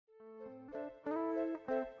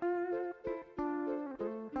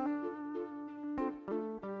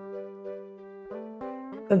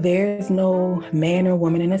There's no man or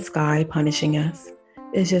woman in the sky punishing us.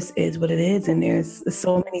 It just is what it is. And there's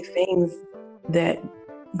so many things that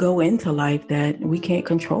go into life that we can't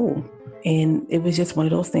control. And it was just one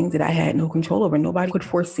of those things that I had no control over. Nobody could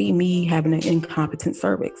foresee me having an incompetent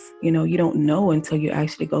cervix. You don't know until you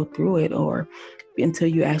actually go through it or until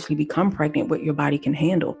you actually become pregnant what your body can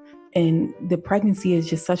handle. And the pregnancy is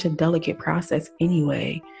just such a delicate process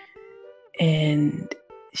anyway. And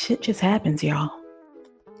shit just happens, y'all.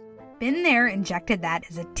 Been There, Injected That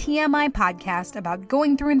is a TMI podcast about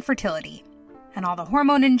going through infertility and all the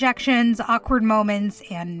hormone injections, awkward moments,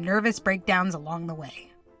 and nervous breakdowns along the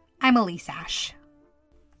way. I'm Elise Ash.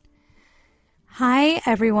 Hi,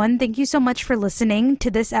 everyone. Thank you so much for listening to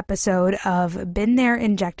this episode of Been There,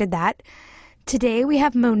 Injected That. Today we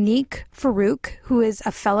have Monique Farouk, who is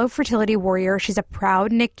a fellow fertility warrior. She's a proud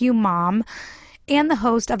NICU mom and the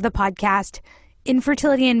host of the podcast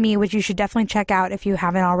Infertility and Me, which you should definitely check out if you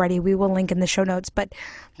haven't already. We will link in the show notes. But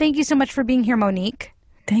thank you so much for being here, Monique.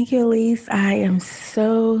 Thank you, Elise. I am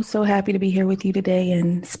so happy to be here with you today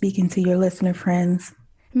and speaking to your listener friends.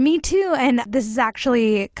 Me too. And this is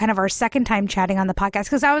actually kind of our second time chatting on the podcast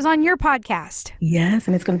because I was on your podcast. Yes,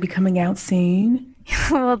 and it's going to be coming out soon.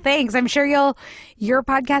 Well, thanks. I'm sure your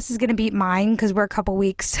podcast is going to beat mine because we're a couple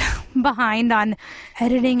weeks behind on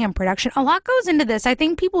editing and production. A lot goes into this. I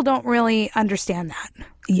think people don't really understand that.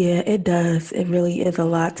 Yeah, it does. It really is a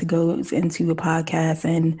lot that goes into a podcast.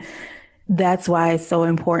 And that's why it's so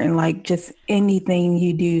important. Like just anything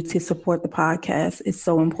you do to support the podcast is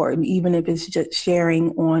so important, even if it's just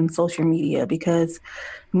sharing on social media, because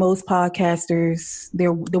most podcasters,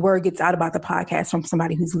 the word gets out about the podcast from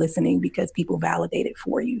somebody who's listening because people validate it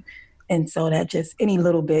for you. And so that just any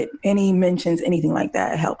little bbit, any mentions, anything like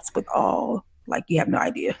that helps with all. Like you have no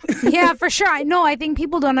idea. Yeah, for sure. I think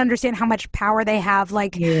people don't understand how much power they have.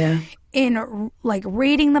 In like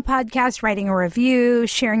rating the podcast, writing a review,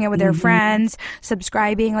 sharing it with their friends,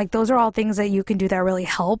 subscribing. Like those are all things that you can do that really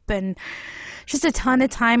help. And just a ton of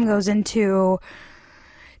time goes into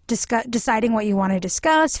deciding what you want to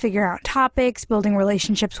discuss, figure out topics, building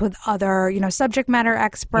relationships with other, subject matter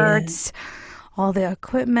experts, all the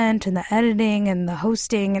equipment and the editing and the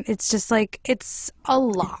hosting. And it's just like, it's a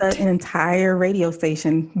lot. It's an entire radio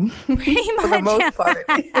station. Pretty much. For the most part.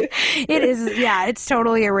 It is. Yeah, it's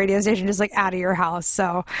totally a radio station just like out of your house.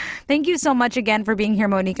 So thank you so much again for being here,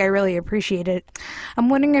 Monique. I really appreciate it. I'm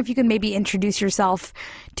wondering if you can maybe introduce yourself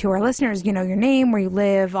to our listeners, your name, where you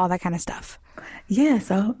live, all that kind of stuff. Yeah,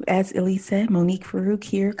 so as Elise said, Monique Farouk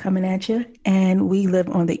here coming at you. And we live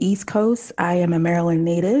on the East Coast. I am a Maryland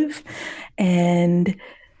native. And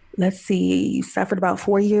let's see, suffered about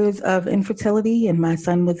 4 years of infertility, and my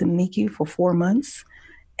son was in NICU for 4 months.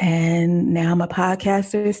 And now I'm a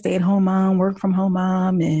podcaster, stay-at-home mom, work-from-home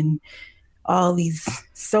mom, and all these,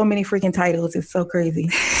 so many freaking titles. It's so crazy.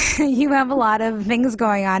 You have a lot of things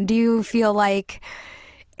going on. Do you feel like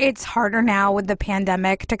it's harder now with the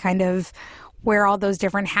pandemic to kind of wear all those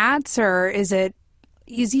different hats, or is it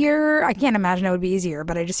easier? I can't imagine it would be easier,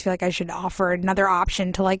 but I just feel like I should offer another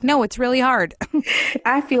option to no, it's really hard.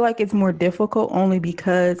 I feel like it's more difficult only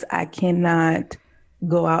because I cannot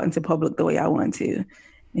go out into public the way I want to.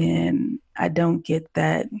 And I don't get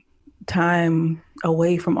that time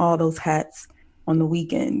away from all those hats on the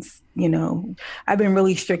weekends. I've been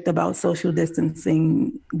really strict about social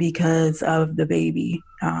distancing because of the baby.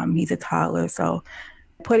 He's a toddler, so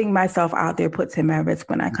putting myself out there puts him at risk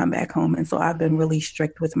when I come back home. And so I've been really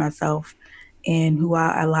strict with myself and who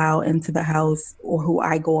I allow into the house or who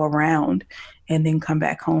I go around and then come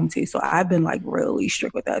back home to. So I've been really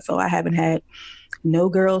strict with that. So I haven't had no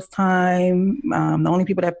girls time. The only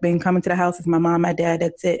people that have been coming to the house is my mom, my dad.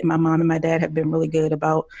 That's it. And my mom and my dad have been really good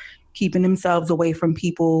about keeping themselves away from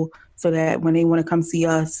people so that when they want to come see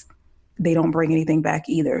us, they don't bring anything back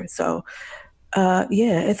either. So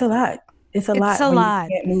it's a lot. It's a lot.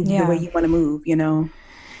 You can't move the way you want to move,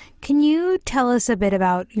 Can you tell us a bit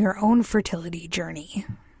about your own fertility journey?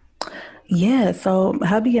 Yeah. So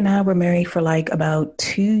hubby and I were married for about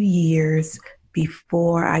 2 years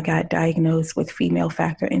before I got diagnosed with female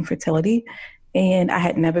factor infertility. And I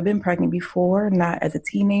had never been pregnant before, not as a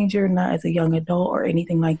teenager, not as a young adult or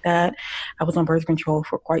anything like that. I was on birth control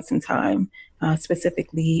for quite some time,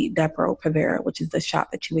 specifically Depo-Provera, which is the shot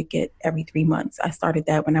that you would get every 3 months. I started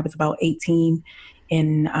that when I was about 18,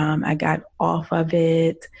 and I got off of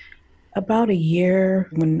it about a year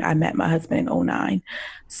when I met my husband in 2009.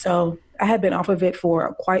 So I had been off of it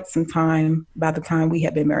for quite some time by the time we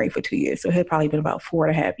had been married for 2 years. So it had probably been about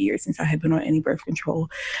 4.5 years since I had been on any birth control.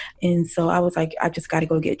 And so I was like, I just got to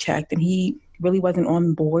go get checked. And he really wasn't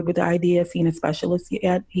on board with the idea of seeing a specialist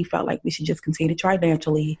yet. He felt like we should just continue to try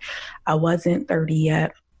naturally. I wasn't 30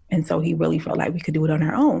 yet. And so he really felt like we could do it on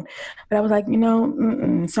our own. But I was like,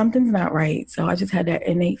 something's not right. So I just had that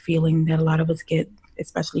innate feeling that a lot of us get,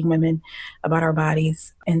 especially women, about our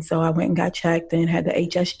bodies. And so I went and got checked and had the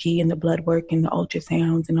HSG and the blood work and the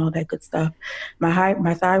ultrasounds and all that good stuff.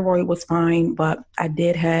 My thyroid was fine, but I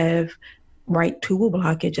did have right tubal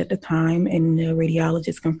blockage at the time, and the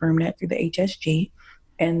radiologist confirmed that through the HSG.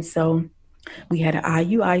 And so we had an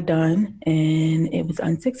IUI done, and it was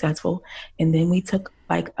unsuccessful. And then we took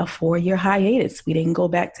like a 4-year hiatus. We didn't go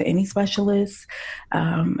back to any specialists.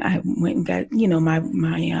 I went and got,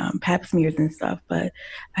 my pap smears and stuff, but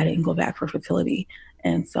I didn't go back for fertility.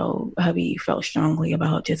 And so hubby felt strongly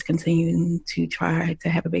about just continuing to try to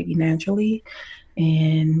have a baby naturally.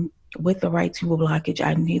 And with the right tubal blockage,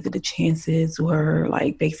 I knew that the chances were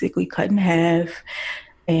like basically cut in half.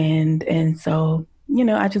 And so,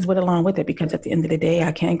 I just went along with it, because at the end of the day,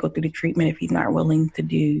 I can't go through the treatment if he's not willing to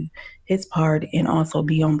do his part and also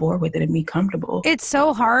be on board with it and be comfortable. It's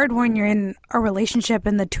so hard when you're in a relationship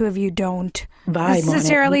and the two of you don't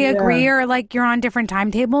necessarily agree, or like you're on different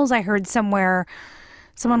timetables. I heard somewhere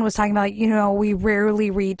someone was talking about, we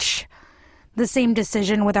rarely reach the same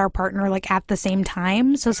decision with our partner like at the same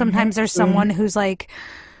time. So sometimes there's someone who's like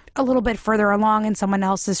a little bit further along and someone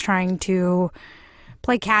else is trying to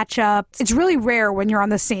play catch up. It's really rare when you're on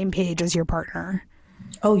the same page as your partner.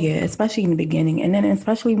 Oh yeah, especially in the beginning. And then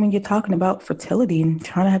especially when you're talking about fertility and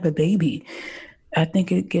trying to have a baby, I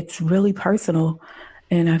think it gets really personal.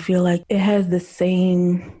 And I feel like it has the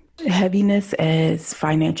same heaviness as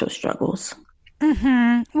financial struggles.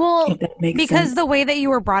 Mm-hmm. Well, because sense. The way that you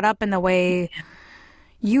were brought up and the way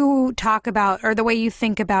you talk about, or the way you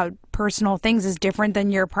think about personal things is different than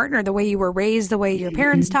your partner. The way you were raised, the way your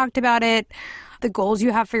parents talked about it, the goals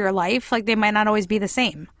you have for your life, like they might not always be the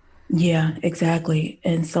same. Yeah, exactly.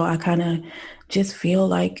 And so I kind of just feel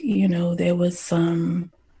like, there was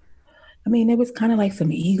there was kind of like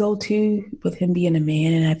some ego too with him being a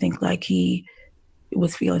man. And I think like he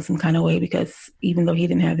was feeling some kind of way, because even though he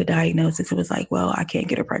didn't have the diagnosis, it was like, well, I can't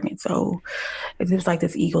get her pregnant. So it's just like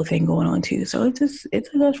this ego thing going on too. So it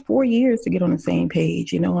took us 4 years to get on the same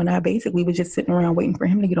page, and I basically was just sitting around waiting for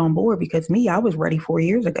him to get on board, because I was ready 4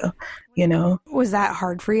 years ago, Was that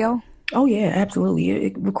hard for you? Oh yeah, absolutely.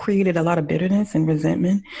 It created a lot of bitterness and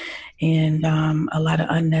resentment, and a lot of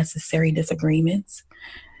unnecessary disagreements,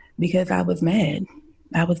 because I was mad.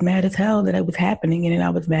 I was mad as hell that it was happening, and then I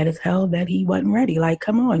was mad as hell that he wasn't ready. Like,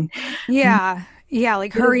 come on. Yeah. Yeah,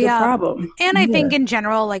 like hurry up. Problem? And I think in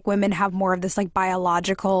general, like women have more of this like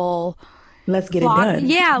biological let's get it done.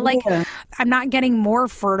 Yeah, like I'm not getting more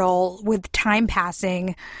fertile with time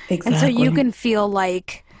passing. Exactly. And so you can feel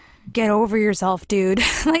like, get over yourself, dude.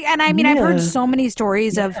 I've heard so many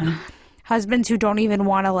stories of husbands who don't even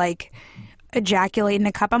want to like ejaculate in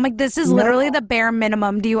a cup. I'm like, this is literally the bare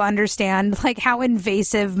minimum. Do you understand like how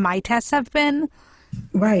invasive my tests have been?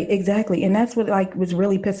 Right, exactly. And that's what like was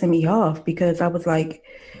really pissing me off, because I was like,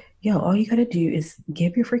 yo, all you gotta do is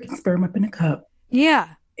give your freaking sperm up in a cup. Yeah.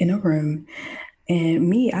 In a room.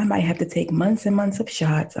 And I might have to take months and months of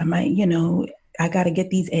shots. I might, I gotta get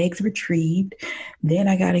these eggs retrieved. Then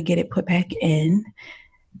I gotta get it put back in.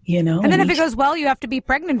 And then if it goes well, you have to be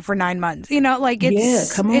pregnant for 9 months.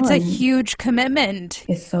 It's come on. It's a huge commitment.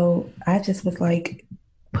 And so I just was like,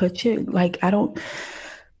 I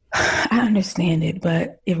understand it,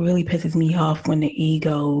 but it really pisses me off when the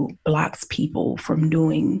ego blocks people from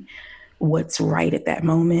doing what's right at that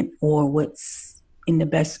moment or what's in the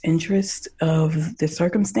best interest of the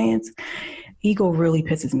circumstance. Ego really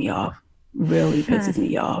pisses me off. Really pisses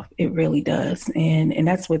me off. It really does. And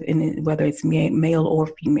that's whether it's male or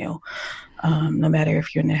female, no matter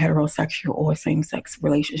if you're in a heterosexual or same-sex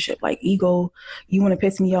relationship. Like ego, you want to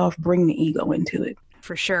piss me off, bring the ego into it.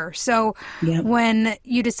 For sure. So when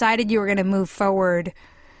you decided you were going to move forward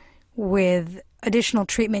with additional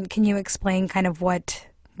treatment, can you explain kind of what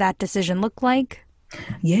that decision looked like?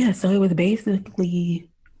 Yeah, so it was basically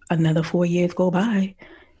another 4 years go by.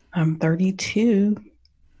 I'm 32,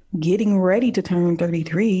 getting ready to turn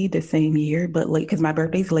 33 the same year, but late, because my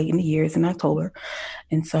birthday's late in the year, it's in October.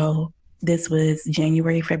 And so this was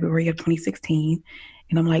January, February of 2016.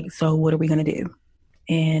 And I'm like, so what are we going to do?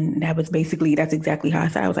 And that's exactly how I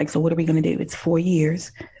said. I was like, so what are we going to do? It's 4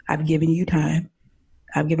 years. I've given you time.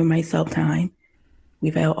 I've given myself time.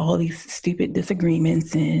 We've had all these stupid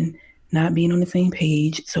disagreements and not being on the same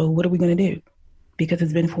page. So what are we going to do? Because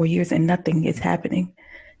it's been 4 years and nothing is happening.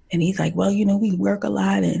 And he's like, well, we work a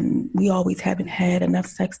lot and we always haven't had enough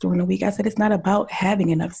sex during the week. I said, it's not about having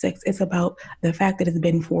enough sex. It's about the fact that it's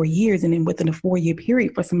been 4 years. And then within a 4-year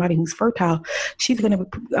period for somebody who's fertile, she's going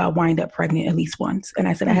to wind up pregnant at least once. And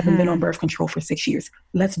I said, I haven't been on birth control for 6 years.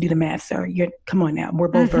 Let's do the math, sir. Come on now. We're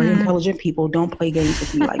both very intelligent people. Don't play games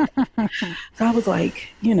with me like that. So I was like,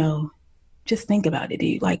 just think about it,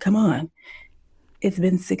 dude. Like, come on. It's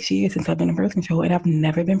been 6 years since I've been on birth control and I've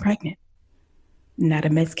never been pregnant. Not a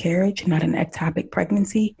miscarriage, not an ectopic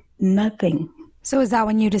pregnancy, nothing. So is that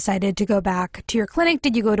when you decided to go back to your clinic?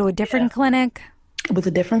 Did you go to a different clinic? It was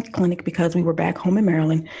a different clinic because we were back home in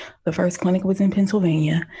Maryland. The first clinic was in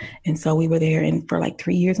Pennsylvania. And so we were there for like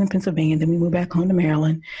 3 years in Pennsylvania. Then we moved back home to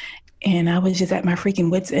Maryland. And I was just at my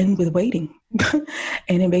freaking wit's end with waiting.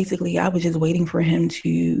 And then basically I was just waiting for him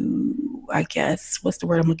to, I guess, what's the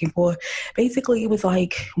word I'm looking for? Basically, it was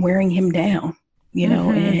like wearing him down,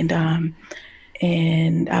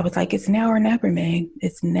 and I was like, it's now or never, man.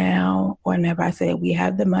 It's now or never. I said, we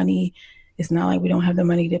have the money. It's not like we don't have the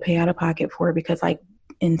money to pay out of pocket for it because like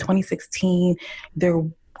in 2016, there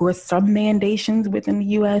were some mandations within the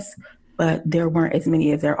U.S., but there weren't as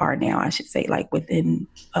many as there are now, I should say, like within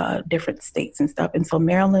different states and stuff. And so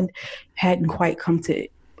Maryland hadn't quite come to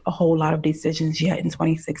a whole lot of decisions yet in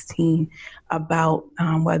 2016 about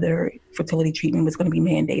whether fertility treatment was going to be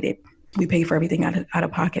mandated. We paid for everything out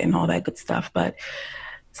of pocket and all that good stuff. But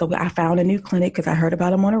so I found a new clinic because I heard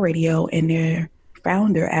about them on the radio, and their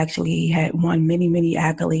founder actually had won many, many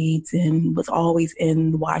accolades and was always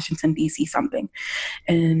in Washington, D.C. something.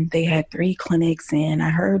 And they had 3 clinics, and I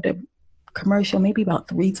heard the commercial maybe about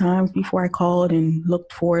 3 times before I called and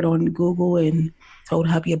looked for it on Google and told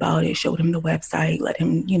hubby about it, showed him the website, let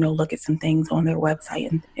him, look at some things on their website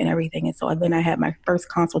and everything. And so then I had my first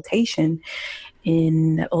consultation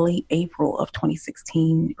in late April of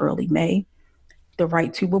 2016, early May. The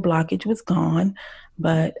right tubal blockage was gone,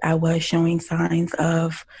 but I was showing signs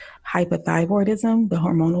of hypothyroidism, the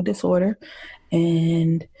hormonal disorder,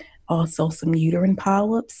 and also some uterine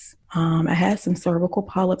polyps. I had some cervical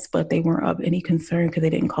polyps, but they weren't of any concern because they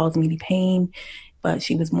didn't cause me any pain. But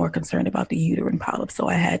she was more concerned about the uterine polyps. So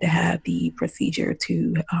I had to have the procedure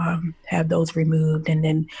to have those removed and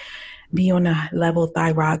then be on a level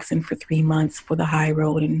thyroxine for 3 months for the high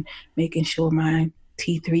road and making sure my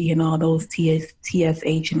T3 and all those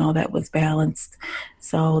TSH and all that was balanced.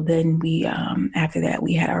 So then we, after that,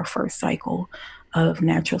 we had our first cycle of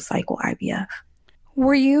natural cycle IVF.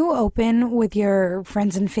 Were you open with your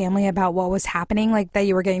friends and family about what was happening, like that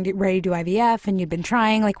you were getting ready to do IVF and you'd been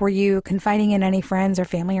trying? Like, were you confiding in any friends or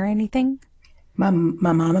family or anything? My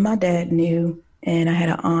mom and my dad knew, and I had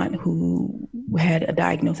an aunt who had a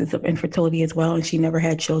diagnosis of infertility as well, and she never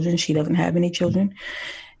had children. She doesn't have any children,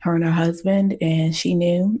 her and her husband, and she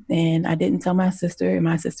knew. And I didn't tell my sister, and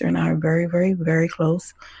my sister and I are very, very, very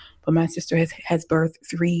close. But my sister has birthed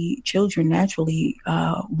 3 children naturally,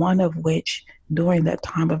 one of which during that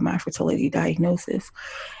time of my fertility diagnosis.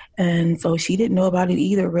 And so she didn't know about it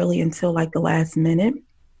either really until like the last minute,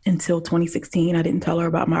 until 2016. I didn't tell her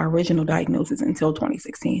about my original diagnosis until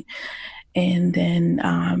 2016. And then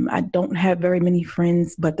I don't have very many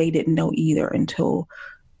friends, but they didn't know either until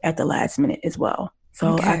at the last minute as well.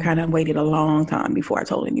 So okay. I kind of waited a long time before I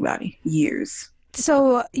told anybody, years.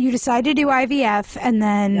 So you decide to do IVF, and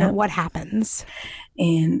then what happens?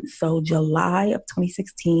 And so July of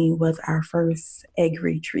 2016 was our first egg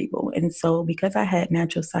retrieval. And so because I had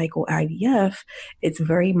natural cycle IVF, it's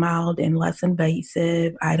very mild and less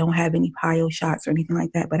invasive. I don't have any pio shots or anything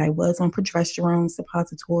like that, but I was on progesterone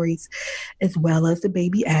suppositories as well as the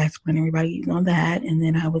baby aspirin. Everybody's on that. And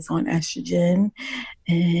then I was on estrogen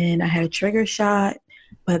and I had a trigger shot.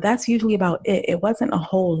 But that's usually about it. It wasn't a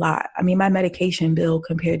whole lot. I mean, my medication bill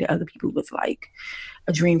compared to other people was like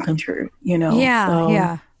a dream come true, Yeah, so,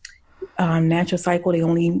 yeah. Natural cycle, they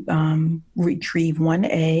only retrieve 1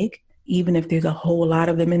 egg. Even if there's a whole lot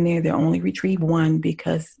of them in there, they only retrieve 1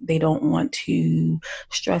 because they don't want to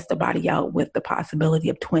stress the body out with the possibility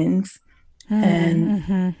of twins.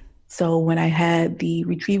 And so when I had the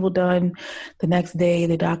retrieval done, the next day,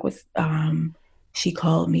 the doc was... she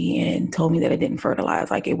called me and told me that it didn't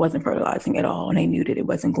fertilize, like it wasn't fertilizing at all. And they knew that it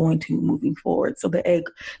wasn't going to moving forward. So the egg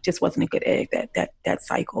just wasn't a good egg that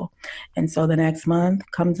cycle. And so the next month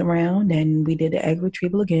comes around and we did the egg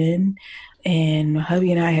retrieval again. And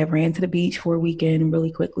hubby and I have ran to the beach for a weekend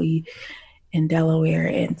really quickly in Delaware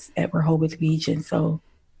and at Rehoboth Beach. And so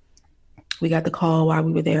we got the call while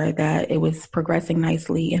we were there that it was progressing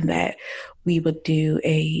nicely and that we would do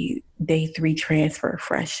a day 3 transfer,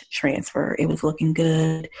 fresh transfer. It was looking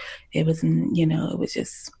good. It was,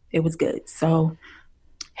 it was good. So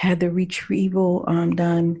had the retrieval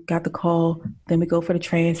done, got the call. Then we go for the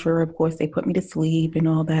transfer. Of course, they put me to sleep and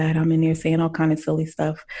all that. I'm in there saying all kind of silly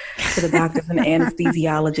stuff to the doctors and the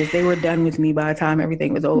anesthesiologists. They were done with me by the time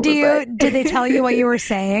everything was over. Did they tell you what you were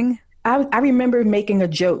saying? I remember making a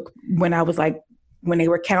joke when I was like, when they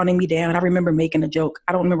were counting me down. I remember making a joke.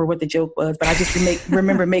 I don't remember what the joke was, but I just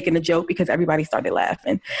remember making a joke because everybody started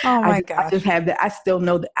laughing. Oh my gosh. I just have that. I still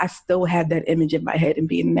know that I still have that image in my head and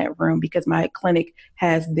being in that room because my clinic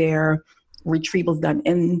has their retrievals done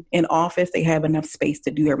in office. They have enough space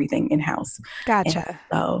to do everything in house. Gotcha. And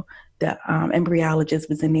so the embryologist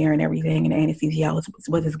was in there and everything, and the anesthesiologist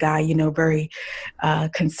was this guy, very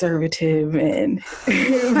conservative and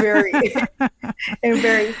very and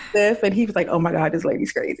very stiff. And he was like, "Oh my God, this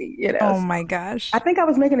lady's crazy," Oh my gosh! I think I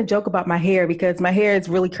was making a joke about my hair because my hair is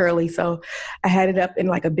really curly, so I had it up in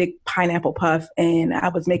like a big pineapple puff, and I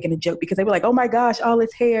was making a joke because they were like, "Oh my gosh, all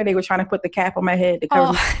this hair!" They were trying to put the cap on my head to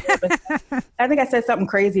cover. I think I said something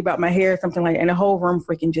crazy about my hair, something like, and the whole room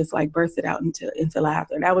freaking just like bursted out into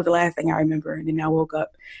laughter. And that was the last thing I remember. And then I woke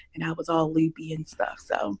up and I was all loopy and stuff.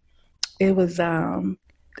 So it was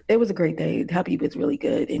a great day. The hubby was really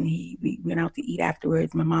good, and we went out to eat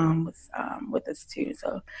afterwards. My mom was with us too,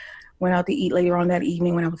 so went out to eat later on that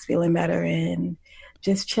evening when I was feeling better and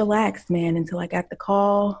just chillaxed, man, until I got the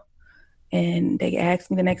call. And they asked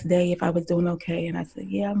me the next day if I was doing okay, and I said,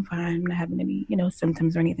 "Yeah, I'm fine. I'm not having any,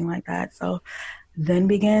 symptoms or anything like that." So then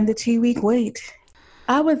began the 2-week wait.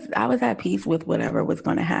 I was at peace with whatever was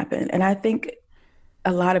going to happen, and I think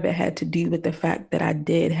a lot of it had to do with the fact that I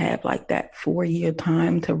did have like that 4-year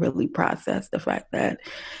time to really process the fact that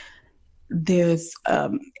there's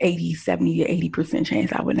 80, 70 to 80%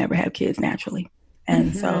 chance I would never have kids naturally.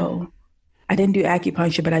 And so I didn't do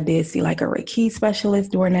acupuncture, but I did see like a Reiki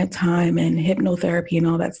specialist during that time and hypnotherapy and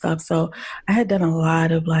all that stuff. So I had done a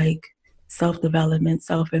lot of like self-development,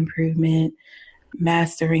 self-improvement,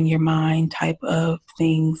 mastering your mind type of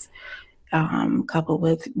things, coupled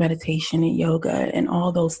with meditation and yoga and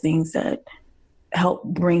all those things that help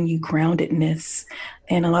bring you groundedness.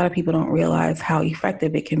 And a lot of people don't realize how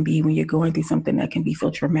effective it can be when you're going through something that can be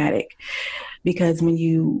so traumatic. Because when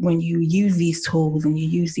you use these tools and you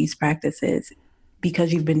use these practices,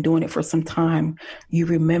 because you've been doing it for some time, you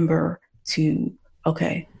remember to,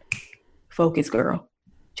 okay, focus, girl.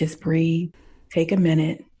 Just breathe, take a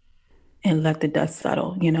minute, and let the dust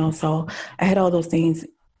settle, So I had all those things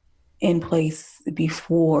in place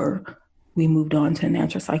before we moved on to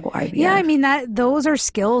natural cycle IVF. Yeah, I mean, those are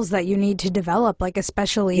skills that you need to develop, like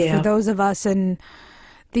especially for those of us in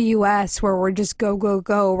the U.S. where we're just go, go,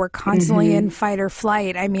 go. We're constantly in fight or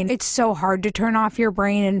flight. I mean, it's so hard to turn off your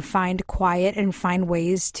brain and find quiet and find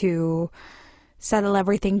ways to settle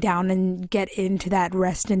everything down and get into that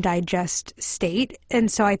rest and digest state. And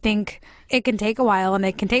so I think it can take a while, and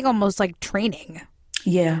it can take almost like training.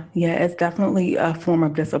 Yeah, it's definitely a form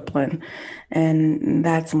of discipline. And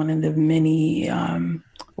that's one of the many,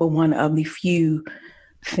 one of the few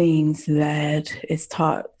things that is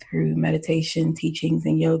taught through meditation, teachings,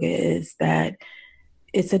 and yoga is that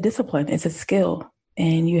it's a discipline, it's a skill,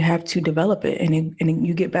 and you have to develop it, and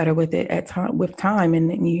you get better with it with time,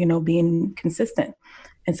 and being consistent.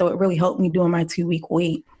 And so it really helped me during my 2-week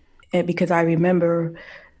wait, because I remember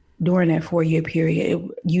during that 4-year period,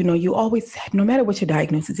 you always, no matter what your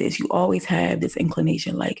diagnosis is, you always have this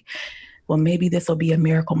inclination like, well, maybe this will be a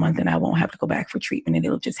miracle month and I won't have to go back for treatment and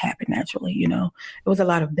it'll just happen naturally. It was a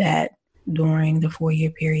lot of that during the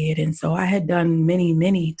 4-year period. And so I had done many,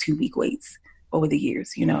 many 2-week waits over the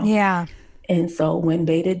years, Yeah. And so when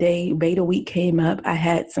beta week came up, I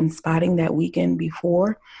had some spotting that weekend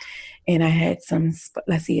before, and I had some,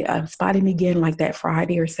 spotting again like that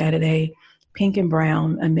Friday or Saturday, pink and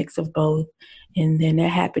brown, a mix of both. And then that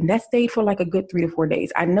happened. That stayed for like a good 3 to 4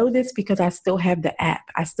 days. I know this because I still have the app.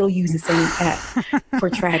 I still use the same app for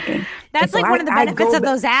tracking. That's like one of the benefits of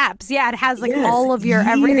those apps. Yeah, it has like all of your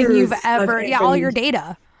everything you've ever, all your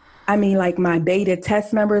data. I mean, like my beta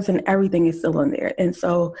test numbers and everything is still in there. And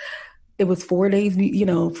so it was 4 days,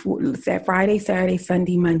 Friday, Saturday,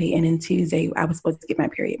 Sunday, Monday, and then Tuesday, I was supposed to get my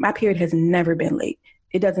period. My period has never been late.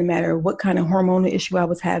 It doesn't matter what kind of hormonal issue I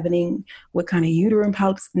was having, what kind of uterine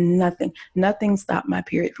polyps, nothing stopped my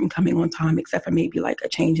period from coming on time, except for maybe like a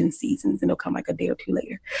change in seasons, and it'll come like a day or two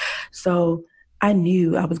later. So I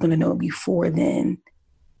knew I was going to know before then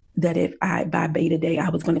that by beta day, I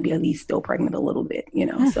was going to be at least still pregnant a little bit,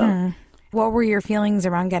 So what were your feelings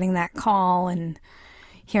around getting that call and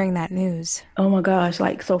hearing that news? Oh my gosh.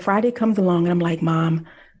 So Friday comes along and I'm like, Mom,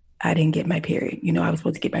 I didn't get my period. I was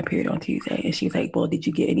supposed to get my period on Tuesday. And she was like, well, did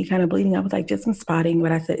you get any kind of bleeding? I was like, just some spotting.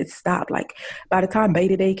 But I said, it stopped. Like by the time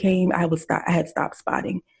beta day came, I had stopped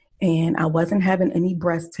spotting. and I wasn't having any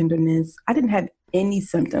breast tenderness. I didn't have any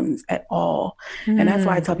symptoms at all. And that's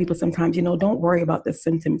why I tell people sometimes, don't worry about the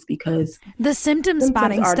symptoms, because the symptom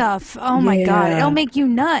spotting stuff, my God, it'll make you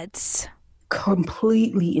nuts.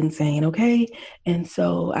 Completely insane. Okay. And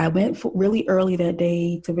so I went really early that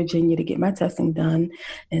day to Virginia to get my testing done.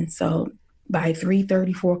 And so by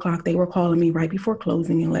 3:30, 4 o'clock, they were calling me right before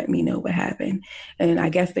closing and let me know what happened. And I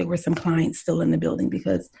guess there were some clients still in the building,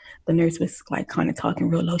 because the nurse was like kind of talking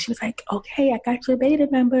real low. She was like, okay, I got your beta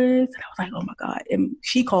numbers. And I was like, oh my God. And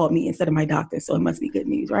she called me instead of my doctor. So it must be good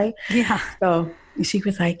news, right? Yeah. So she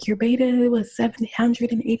was like, your beta was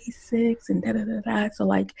 786 and da da da da. So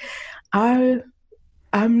like, I'm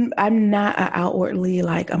not an outwardly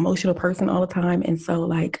like emotional person all the time. And so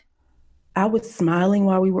like, I was smiling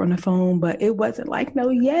while we were on the phone, but it wasn't like,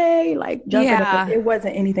 no, yay, like jumping up. It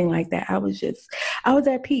wasn't anything like that. I was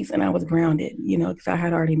at peace and I was grounded, because I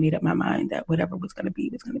had already made up my mind that whatever was going to be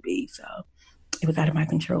was going to be. So it was out of my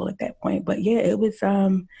control at that point. But yeah, it was,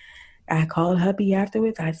 I called hubby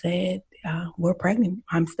afterwards. I said, we're pregnant.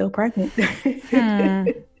 I'm still pregnant.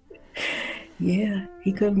 Yeah,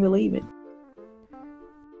 he couldn't believe it.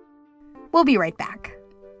 We'll be right back.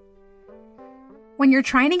 When you're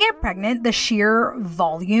trying to get pregnant, the sheer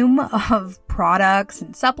volume of products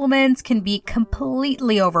and supplements can be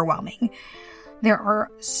completely overwhelming. There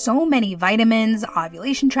are so many vitamins,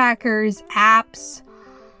 ovulation trackers, apps.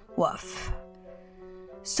 Woof.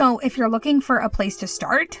 So if you're looking for a place to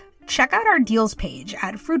start, check out our deals page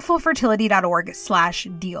at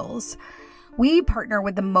fruitfulfertility.org/deals. We partner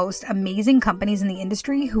with the most amazing companies in the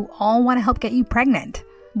industry who all want to help get you pregnant.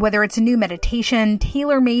 Whether it's a new meditation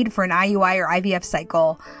tailor-made for an IUI or IVF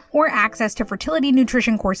cycle, or access to fertility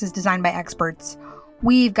nutrition courses designed by experts,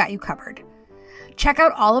 we've got you covered. Check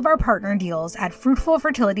out all of our partner deals at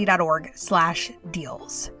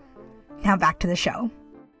fruitfulfertility.org/deals. Now back to the show.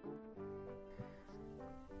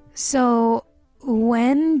 So,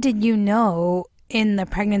 when did you know in the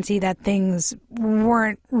pregnancy that things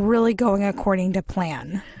weren't really going according to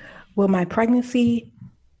plan? Well, my pregnancy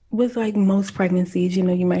was like most pregnancies, you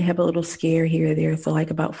might have a little scare here or there. So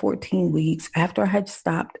like about 14 weeks after I had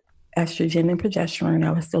stopped estrogen and progesterone,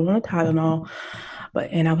 I was still on a Tylenol,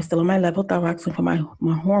 and I was still on my levothyroxine for my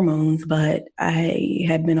hormones, but I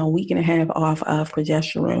had been a week and a half off of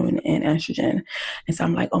progesterone and estrogen. And so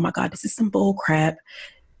I'm like, oh my God, this is some bull crap.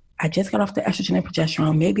 I just got off the estrogen and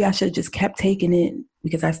progesterone. Maybe I should have just kept taking it,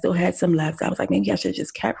 because I still had some left. I was like, maybe I should have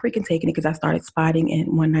just kept freaking taking it, because I started spotting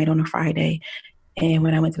it one night on a Friday. And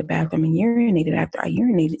when I went to the bathroom and urinated, after I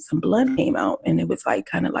urinated, some blood came out, and it was like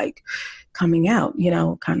kind of like coming out,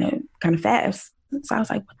 kind of fast. So I was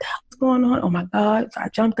like, what the hell is going on? Oh my God. So I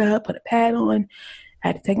jumped up, put a pad on,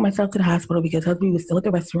 had to take myself to the hospital because husband was still at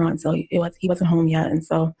the restaurant. So he wasn't home yet. And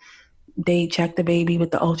so they checked the baby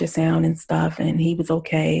with the ultrasound and stuff, and he was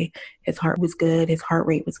okay. His heart was good. His heart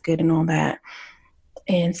rate was good and all that.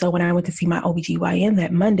 And so when I went to see my OBGYN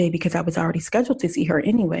that Monday, because I was already scheduled to see her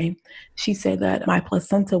anyway, she said that my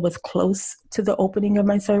placenta was close to the opening of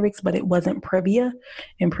my cervix, but it wasn't previa.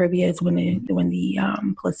 And previa is when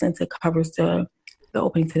the placenta covers the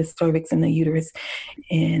opening to the cervix and the uterus.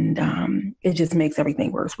 And it just makes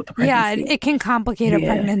everything worse with the pregnancy. Yeah, it can complicate a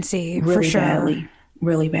pregnancy really for sure.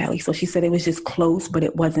 Really badly. So she said it was just close, but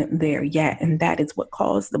it wasn't there yet. And that is what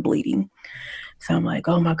caused the bleeding. So I'm like,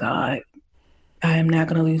 oh my God, I am not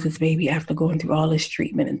going to lose this baby after going through all this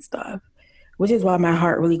treatment and stuff, which is why my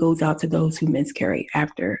heart really goes out to those who miscarry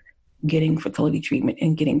after getting fertility treatment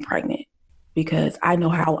and getting pregnant, because I know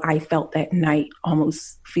how I felt that night,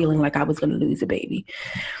 almost feeling like I was going to lose a baby.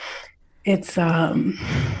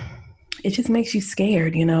 It just makes you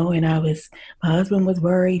scared, and my husband was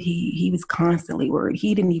worried. He was constantly worried.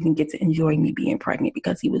 He didn't even get to enjoy me being pregnant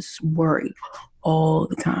because he was worried all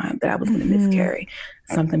the time that I was going to miscarry.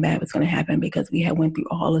 Something bad was going to happen, because we had went through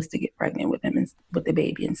all this to get pregnant with him and with the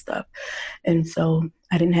baby and stuff. And so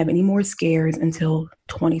I didn't have any more scares until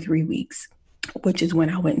 23 weeks, which is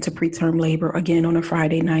when I went into preterm labor again on a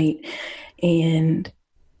Friday night. And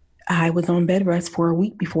I was on bed rest for a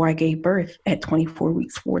week before I gave birth at 24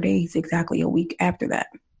 weeks, 4 days, exactly a week after that.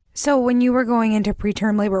 So when you were going into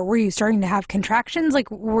preterm labor, were you starting to have contractions?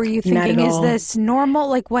 Like, were you thinking, is this normal?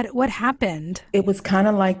 Like, what happened? It was kind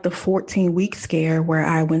of like the 14-week scare where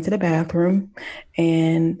I went to the bathroom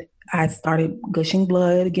and I started gushing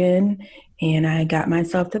blood again, and I got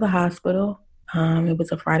myself to the hospital. It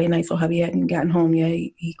was a Friday night, so hubby hadn't gotten home yet.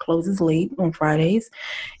 He closes late on Fridays.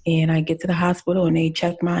 And I get to the hospital and they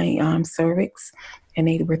check my cervix. and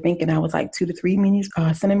they were thinking I was like 2 to 3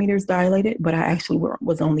 centimeters dilated, but I actually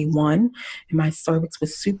was only 1. And my cervix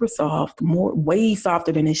was super soft, way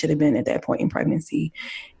softer than it should have been at that point in pregnancy.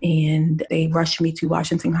 And they rushed me to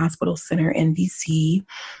Washington Hospital Center in DC.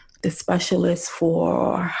 The specialist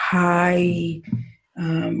for high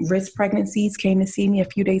risk pregnancies came to see me a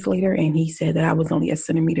few days later, and he said that I was only a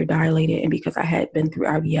centimeter dilated, and because I had been through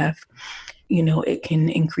IVF, it can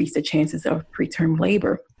increase the chances of preterm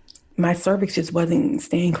labor. My cervix just wasn't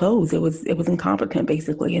staying closed. It was incompetent,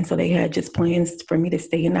 basically. And so they had just plans for me to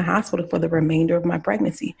stay in the hospital for the remainder of my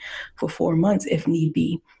pregnancy for 4 months, if need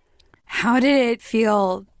be. How did it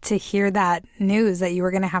feel to hear that news that you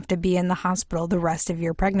were going to have to be in the hospital the rest of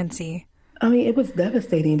your pregnancy? I mean, it was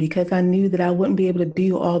devastating because I knew that I wouldn't be able to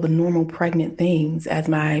do all the normal pregnant things as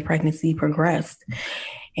my pregnancy progressed.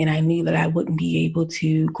 And I knew that I wouldn't be able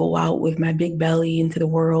to go out with my big belly into the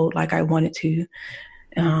world like I wanted to.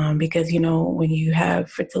 Because, when you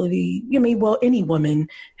have fertility, any woman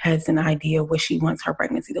has an idea of what she wants her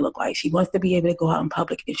pregnancy to look like. She wants to be able to go out in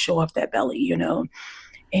public and show off that belly,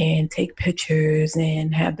 and take pictures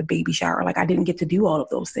and have the baby shower. Like, I didn't get to do all of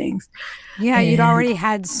those things. Yeah, you'd already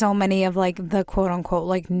had so many of like the quote unquote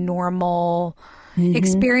like normal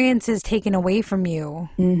experiences taken away from you.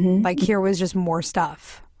 Like, here was just more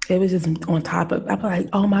stuff. It was just on top of, I'm like,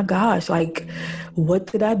 oh my gosh, like, what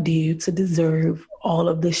did I do to deserve all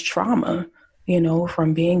of this trauma,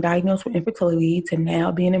 from being diagnosed with infertility to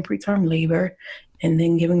now being in preterm labor and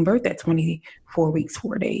then giving birth at 24 weeks,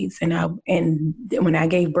 4 days. And when I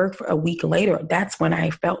gave birth for a week later, that's when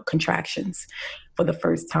I felt contractions for the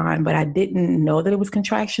first time. But I didn't know that it was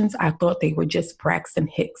contractions. I thought they were just Braxton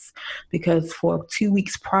Hicks, because for 2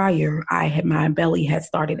 weeks prior, my belly had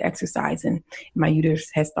started exercising. My uterus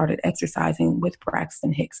had started exercising with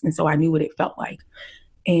Braxton Hicks. And so I knew what it felt like.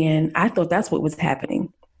 And I thought that's what was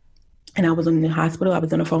happening. And I was in the hospital. I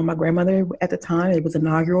was on the phone with my grandmother at the time. It was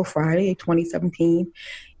inaugural Friday, 2017.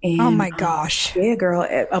 And, oh my gosh. Yeah, girl,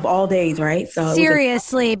 of all days, right? So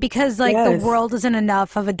seriously, because the world isn't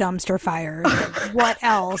enough of a dumpster fire. What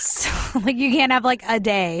else? Like, you can't have like a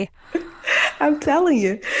day. I'm telling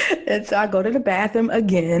you. And so I go to the bathroom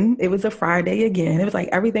again. It was a Friday again. It was like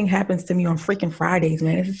everything happens to me on freaking Fridays,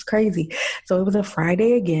 man. This is crazy. So it was a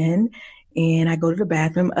Friday again. And I go to the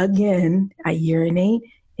bathroom again. I urinate.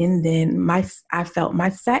 And then I felt my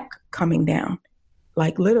sac coming down,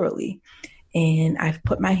 like literally. And I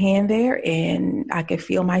put my hand there and I could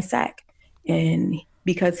feel my sac. And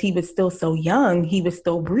because he was still so young, he was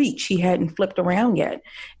still breech. He hadn't flipped around yet.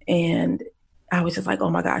 And I was just like, oh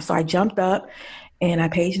my gosh. So I jumped up and I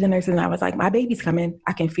paged the nurse and I was like, my baby's coming.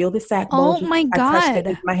 I can feel the sac. Oh my God. I touched it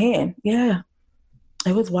with my hand. Yeah.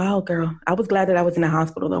 It was wild, girl. I was glad that I was in the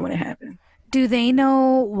hospital though when it happened. Do they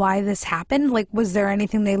know why this happened? Like, was there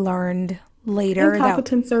anything they learned later?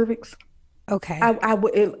 Incompetent cervix. Okay. I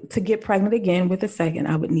would, to get pregnant again with a second,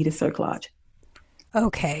 I would need a cerclage.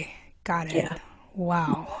 Okay. Got it. Yeah.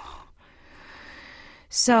 Wow.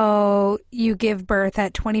 So you give birth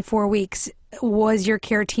at 24 weeks. Was your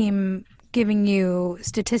care team giving you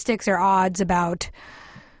statistics or odds about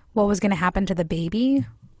what was going to happen to the baby?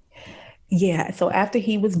 Yeah. So after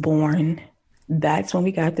he was born, that's when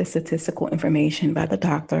we got the statistical information by the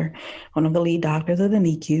doctor, one of the lead doctors of the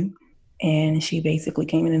NICU. And she basically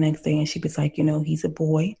came in the next day and she was like, he's a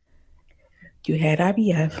boy. You had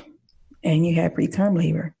IVF and you had preterm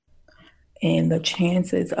labor. And the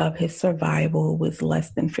chances of his survival was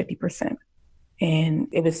less than 50%. And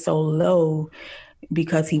it was so low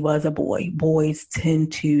because he was a boy. Boys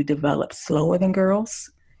tend to develop slower than girls.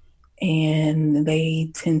 And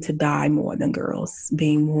they tend to die more than girls,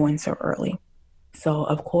 being born so early. So,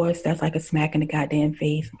 of course, that's like a smack in the goddamn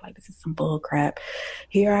face. I'm like, this is some bull crap.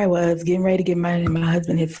 Here I was getting ready to give my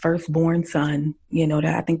husband his firstborn son.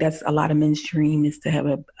 I think that's a lot of men's dream, is to have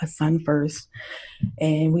a son first.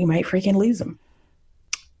 And we might freaking lose him.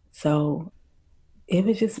 So it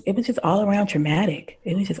was just all around traumatic.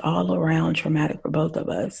 It was just all around traumatic for both of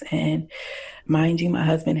us. And mind you, my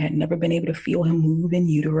husband had never been able to feel him move in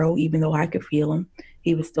utero, even though I could feel him.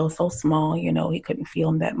 He was still so small, he couldn't feel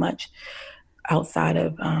him that much outside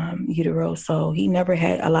of utero. So he never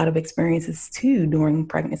had a lot of experiences too during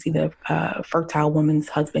pregnancy that a fertile woman's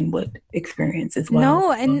husband would experience as well.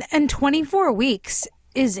 No, and 24 weeks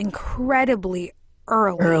is incredibly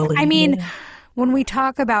early. I mean, yeah. When we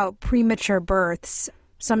talk about premature births,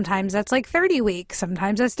 sometimes that's like 30 weeks.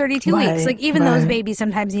 Sometimes that's 32 weeks. Like, even those babies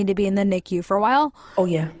sometimes need to be in the NICU for a while. Oh,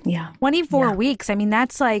 yeah. Yeah. 24 weeks. I mean,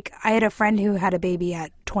 that's like, I had a friend who had a baby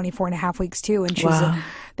at 24 and a half weeks too. And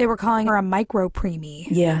They were calling her a micro preemie.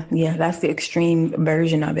 Yeah, that's the extreme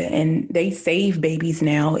version of it. And they save babies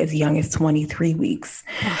now as young as 23 weeks.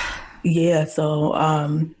 Yeah, so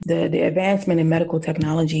the advancement in medical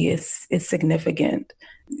technology is significant.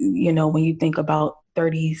 You know, when you think about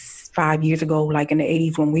 35 years ago, like in the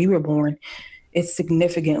 80s when we were born, it's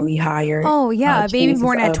significantly higher. Oh yeah, a baby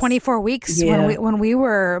born at 24 weeks when we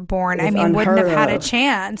were born, I mean, wouldn't have had a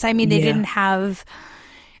chance. I mean, they didn't have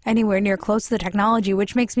anywhere near close to the technology,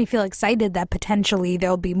 which makes me feel excited that potentially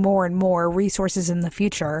there'll be more and more resources in the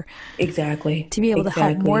future. Exactly. To be able to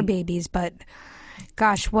help more babies, but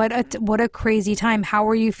gosh, what a crazy time. How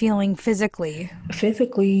were you feeling physically?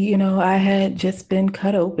 Physically, you know, I had just been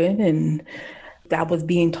cut open and I was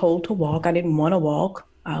being told to walk. I didn't want to walk.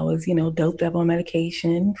 I was, you know, doped up on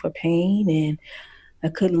medication for pain, and I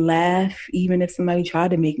couldn't laugh. Even if somebody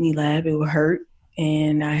tried to make me laugh, it would hurt.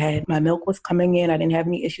 And my milk was coming in. I didn't have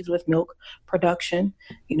any issues with milk production.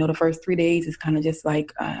 You know, the first 3 days is kind of just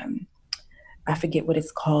like, I forget what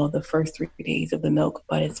it's called, the first 3 days of the milk,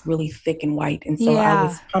 but it's really thick and white. And so I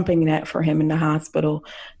was pumping that for him in the hospital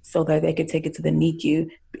so that they could take it to the NICU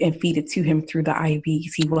and feed it to him through the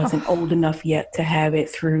IVs. He wasn't old enough yet to have it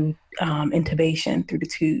through intubation through the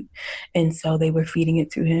tube. And so they were feeding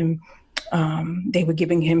it to him. They were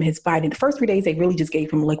giving him his vitamin. The first 3 days, they really just gave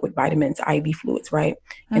him liquid vitamins, IV fluids, right?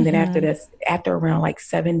 And then after around like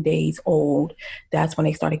 7 days old, that's when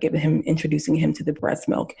they started introducing him to the breast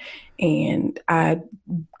milk. And I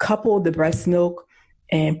coupled the breast milk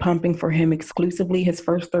and pumping for him exclusively his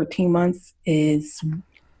first 13 months is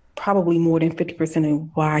probably more than 50% of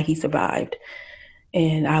why he survived.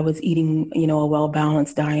 And I was eating, you know, a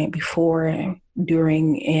well-balanced diet before,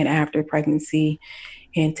 during, and after pregnancy,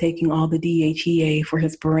 and taking all the DHEA for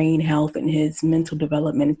his brain health and his mental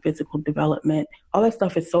development and physical development. All that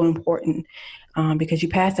stuff is so important because you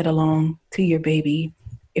pass it along to your baby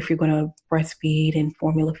if you're going to breastfeed and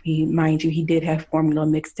formula feed. Mind you, he did have formula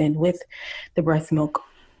mixed in with the breast milk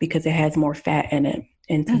because it has more fat in it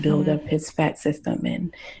and to build up his fat system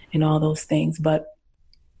and all those things. But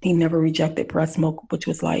he never rejected breast milk, which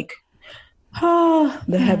was like,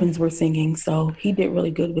 the heavens were singing. So he did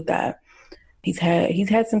really good with that. He's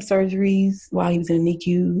had some surgeries while he was in the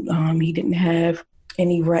NICU. He didn't have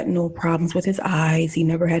any retinal problems with his eyes. He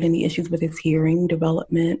never had any issues with his hearing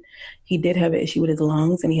development. He did have an issue with his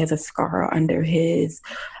lungs, and he has a scar under his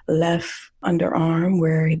left underarm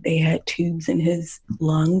where they had tubes in his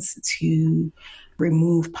lungs to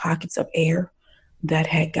remove pockets of air that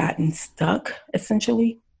had gotten stuck,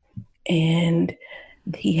 essentially. And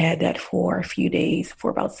he had that for a few days, for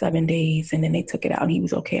about 7 days, and then they took it out and he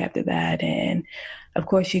was okay after that. And of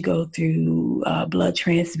course, you go through blood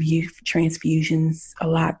transfusions a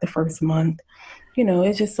lot the first month. You know,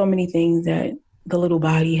 it's just so many things that the little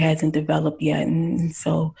body hasn't developed yet. And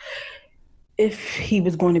so if he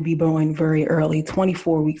was going to be born very early,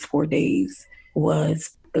 24 weeks, 4 days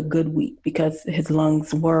was a good week because his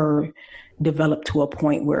lungs were developed to a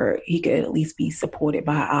point where he could at least be supported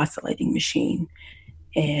by an oscillating machine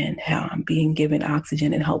and being given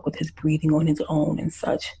oxygen and help with his breathing on his own and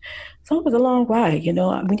such. So it was a long ride, you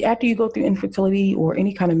know. After you go through infertility or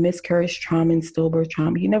any kind of miscarriage trauma and stillbirth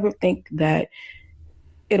trauma, you never think that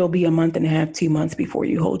it'll be a month and a half, 2 months before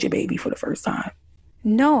you hold your baby for the first time.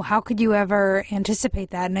 No, how could you ever anticipate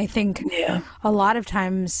that? And I think a lot of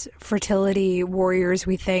times fertility warriors,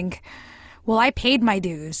 we think, well, I paid my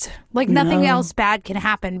dues. Like nothing else bad can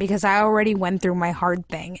happen because I already went through my hard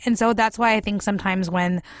thing. And so that's why I think sometimes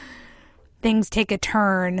when things take a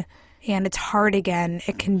turn and it's hard again,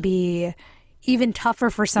 it can be even tougher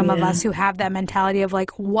for some of us who have that mentality of like,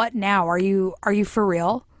 what now? Are you for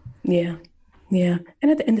real? Yeah. Yeah. And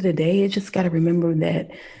at the end of the day, you just got to remember that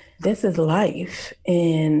this is life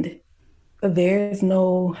and there's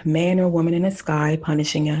no man or woman in the sky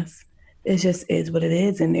punishing us. It just is what it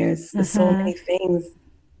is. And there's so many things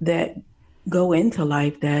that go into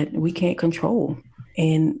life that we can't control.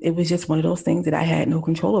 And it was just one of those things that I had no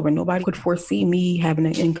control over. Nobody could foresee me having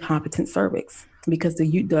an incompetent cervix because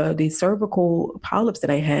the cervical polyps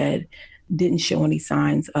that I had didn't show any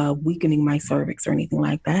signs of weakening my cervix or anything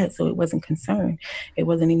like that. So it wasn't concerned. It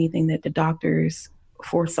wasn't anything that the doctors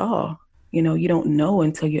foresaw. You know, you don't know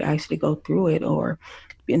until you actually go through it or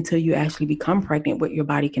until you actually become pregnant what your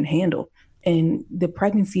body can handle. And the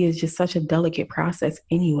pregnancy is just such a delicate process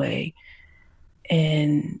anyway.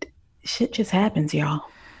 And shit just happens, y'all.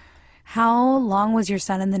 How long was your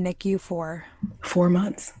son in the NICU for? 4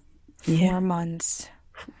 months. 4 months.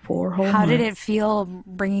 4 whole months. How did it feel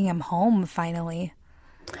bringing him home finally?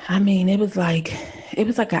 I mean, it was like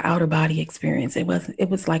an outer body experience. It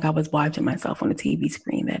was like I was watching myself on the TV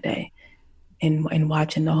screen that day. and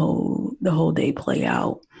watching the whole day play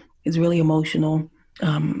out. It's really emotional.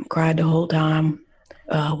 Cried the whole time,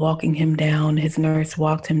 walking him down. His nurse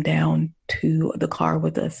walked him down to the car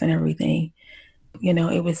with us and everything. You know,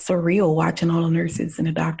 it was surreal watching all the nurses and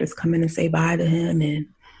the doctors come in and say bye to him. And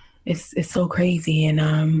it's so crazy.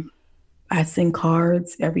 And I send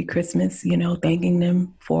cards every Christmas, you know, thanking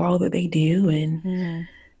them for all that they do. And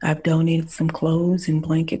I've donated some clothes and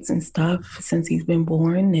blankets and stuff since he's been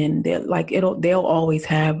born. And they'll always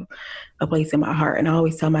have a place in my heart. And I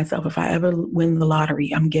always tell myself, if I ever win the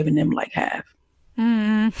lottery, I'm giving them like half.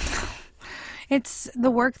 It's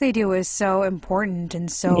the work they do is so important and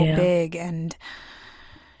so big and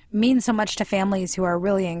means so much to families who are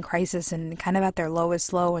really in crisis and kind of at their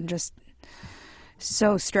lowest low and just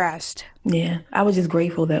so stressed. Yeah, I was just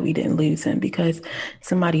grateful that we didn't lose him, because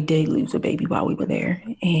somebody did lose a baby while we were there.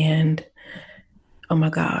 And oh my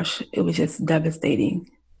gosh, it was just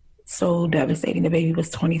devastating. So devastating. The baby was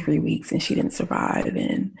 23 weeks and she didn't survive.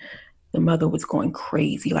 And the mother was going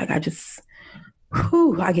crazy. Like I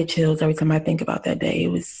get chills every time I think about that day.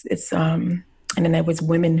 And then there was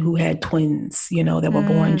women who had twins, you know, that were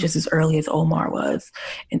born just as early as Omar was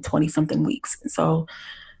in 20 something weeks. So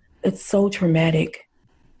it's so traumatic.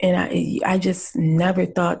 And I just never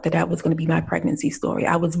thought that was going to be my pregnancy story.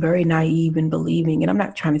 I was very naive in believing, and I'm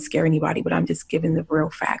not trying to scare anybody, but I'm just giving the real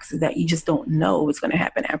facts, is that you just don't know what's going to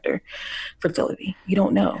happen after fertility. You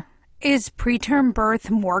don't know. Is preterm birth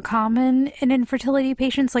more common in infertility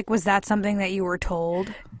patients? Like, was that something that you were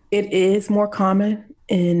told? It is more common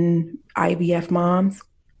in IVF moms,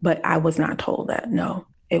 but I was not told that. No,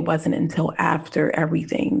 it wasn't until after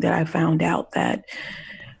everything that I found out that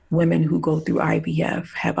women who go through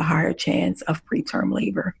IVF have a higher chance of preterm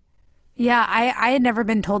labor. Yeah, I had never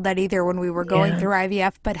been told that either when we were going through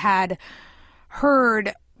IVF, but had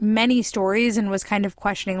heard many stories and was kind of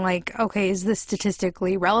questioning, like, okay, is this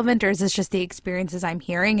statistically relevant, or is this just the experiences I'm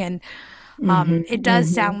hearing? And it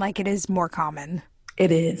does sound like it is more common.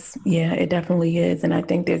 It is. Yeah, it definitely is. And I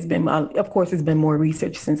think there's been, of course, there's been more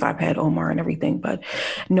research since I've had Omar and everything. But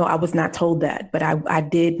no, I was not told that. But I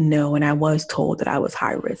did know, and I was told that I was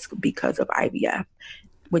high risk because of IVF,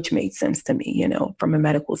 which made sense to me, you know, from a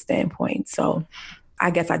medical standpoint. So I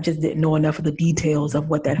guess I just didn't know enough of the details of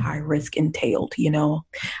what that high risk entailed. You know,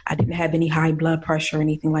 I didn't have any high blood pressure or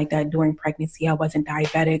anything like that during pregnancy. I wasn't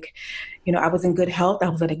diabetic. You know, I was in good health. I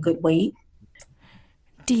was at a good weight.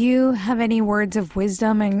 Do you have any words of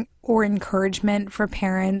wisdom or encouragement for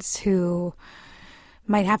parents who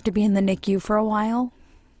might have to be in the NICU for a while?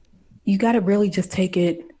 You got to really just take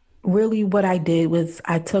it. Really, what I did was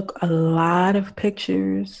I took a lot of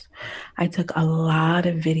pictures. I took a lot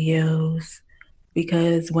of videos,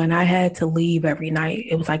 because when I had to leave every night,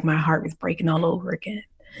 it was like my heart was breaking all over again.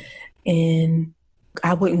 And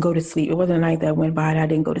I wouldn't go to sleep. It wasn't a night that went by that I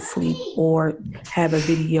didn't go to sleep or have a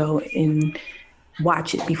video and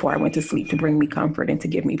watch it before I went to sleep to bring me comfort and to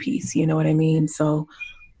give me peace. You know what I mean? So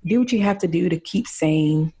do what you have to do to keep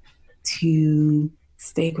sane, to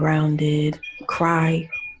stay grounded, cry.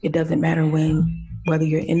 It doesn't matter whether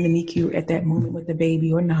you're in the NICU at that moment with the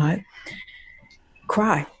baby or not.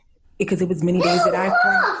 Cry. Because it was many days that I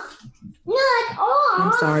cried.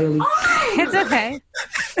 I'm sorry, Elise. It's okay.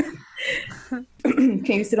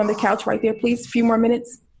 Can you sit on the couch right there, please? A few more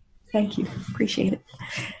minutes. Thank you. Appreciate it.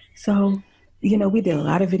 So, you know, we did a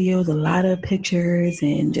lot of videos, a lot of pictures,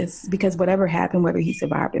 and just because whatever happened, whether he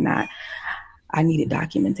survived or not, I needed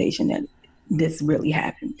documentation that this really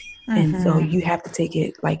happened. And so you have to take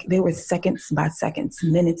it, like there was seconds by seconds,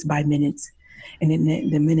 minutes by minutes. And then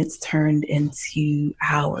the minutes turned into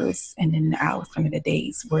hours, and then the hours turned into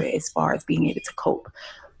days, where as far as being able to cope.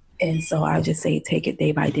 And so I just say, take it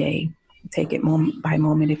day by day, take it moment by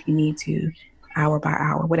moment if you need to, hour by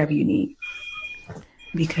hour, whatever you need.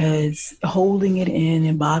 Because holding it in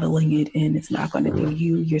and bottling it in is not going to do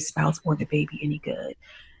you, your spouse, or the baby any good.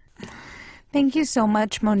 Thank you so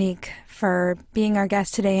much, Monique, for being our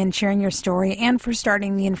guest today and sharing your story, and for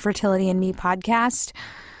starting the Infertility and Me podcast.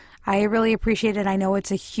 I really appreciate it. I know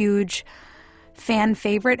it's a huge fan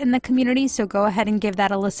favorite in the community, so go ahead and give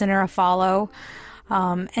that a listen or a follow.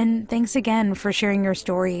 And thanks again for sharing your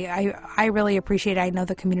story. I really appreciate it. I know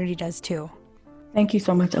the community does too. Thank you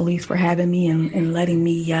so much, Elise, for having me and letting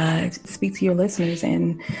me speak to your listeners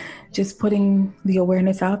and just putting the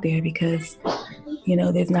awareness out there, because, you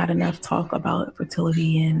know, there's not enough talk about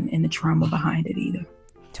fertility and the trauma behind it either.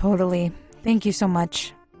 Totally. Thank you so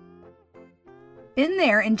much. In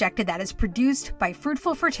There, Injected That is produced by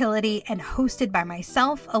Fruitful Fertility and hosted by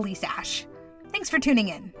myself, Elise Ash. Thanks for tuning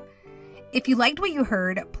in. If you liked what you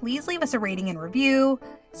heard, please leave us a rating and review,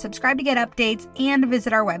 subscribe to get updates, and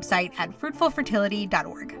visit our website at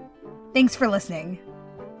fruitfulfertility.org. Thanks for listening.